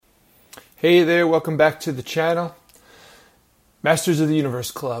Hey there, welcome back to the channel. Masters of the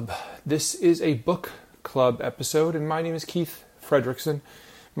Universe Club. This is a book club episode, and my name is Keith Fredrickson.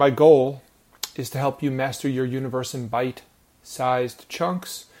 My goal is to help you master your universe in bite-sized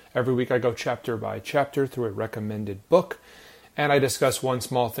chunks. Every week I go chapter by chapter through a recommended book, and I discuss one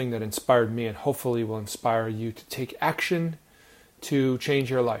small thing that inspired me and hopefully will inspire you to take action to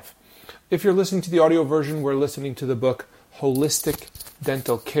change your life. If you're listening to the audio version, we're listening to the book Holistic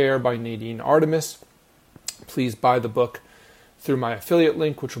Dental Care by Nadine Artemis. Please buy the book through my affiliate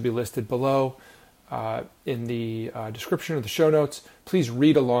link, which will be listed below in the description of the show notes. Please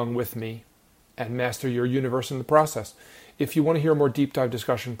read along with me and master your universe in the process. If you want to hear a more deep dive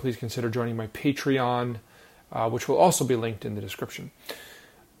discussion, please consider joining my Patreon, which will also be linked in the description.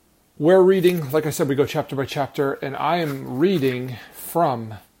 We're reading, like I said, we go chapter by chapter, and I am reading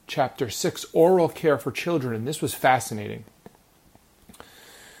from Chapter 6, Oral Care for Children, and this was fascinating.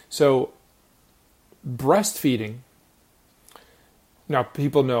 So, breastfeeding. Now,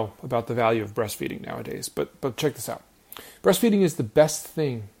 people know about the value of breastfeeding nowadays, but check this out. Breastfeeding is the best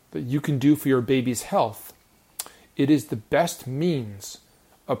thing that you can do for your baby's health. It is the best means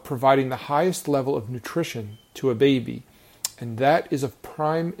of providing the highest level of nutrition to a baby, and that is of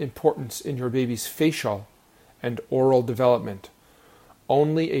prime importance in your baby's facial and oral development.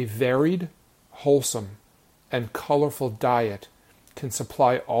 Only a varied, wholesome, and colorful diet can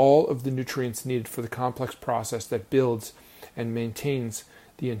supply all of the nutrients needed for the complex process that builds and maintains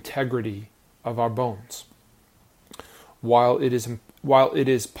the integrity of our bones. While it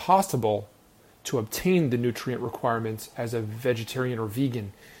is possible to obtain the nutrient requirements as a vegetarian or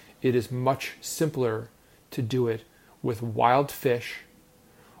vegan, it is much simpler to do it with wild fish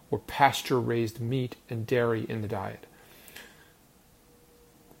or pasture-raised meat and dairy in the diet.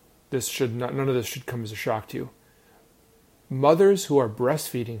 None of this should come as a shock to you. Mothers who are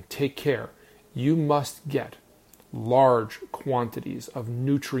breastfeeding, take care. You must get large quantities of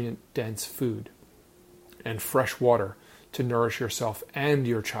nutrient-dense food and fresh water to nourish yourself and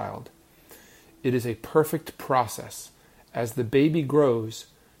your child. It is a perfect process. As the baby grows,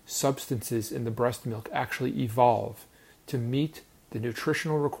 substances in the breast milk actually evolve to meet the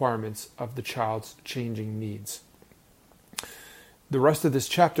nutritional requirements of the child's changing needs. The rest of this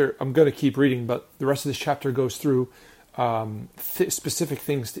chapter, I'm going to keep reading, but the rest of this chapter goes through specific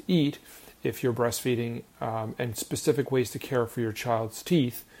things to eat if you're breastfeeding, and specific ways to care for your child's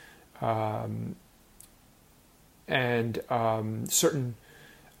teeth, and certain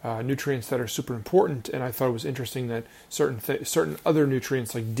nutrients that are super important. And I thought it was interesting that certain other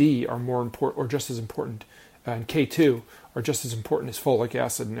nutrients like D are more important, or just as important, and K2 are just as important as folic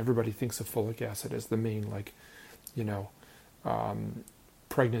acid. And everybody thinks of folic acid as the main,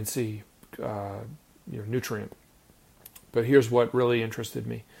 pregnancy nutrient. But here's what really interested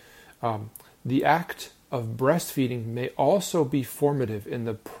me. The act of breastfeeding may also be formative in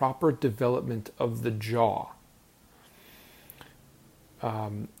the proper development of the jaw.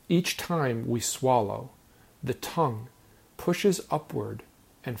 Each time we swallow, the tongue pushes upward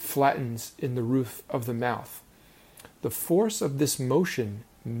and flattens in the roof of the mouth. The force of this motion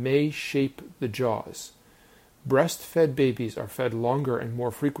may shape the jaws. Breastfed babies are fed longer and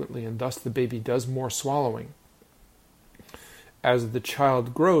more frequently, and thus the baby does more swallowing. As the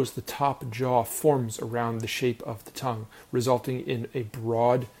child grows, the top jaw forms around the shape of the tongue, resulting in a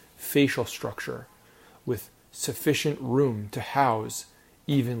broad facial structure with sufficient room to house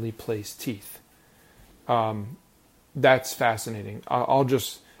evenly placed teeth. That's fascinating.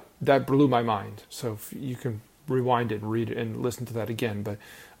 That blew my mind. So if you can rewind it and read it and listen to that again, but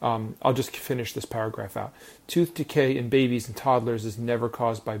I'll just finish this paragraph out. Tooth decay in babies and toddlers is never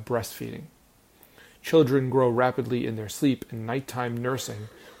caused by breastfeeding. Children grow rapidly in their sleep, and nighttime nursing,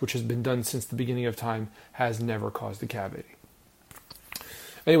 which has been done since the beginning of time, has never caused a cavity.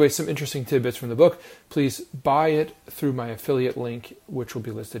 Anyway, some interesting tidbits from the book. Please buy it through my affiliate link, which will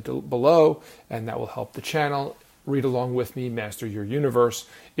be listed below, and that will help the channel. Read along with me, master your universe.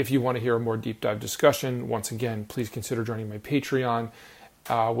 If you want to hear a more deep dive discussion, once again, please consider joining my Patreon,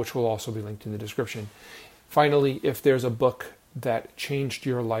 which will also be linked in the description. Finally, if there's a book that changed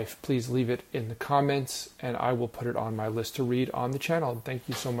your life, please leave it in the comments, and I will put it on my list to read on the channel. Thank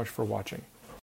you so much for watching.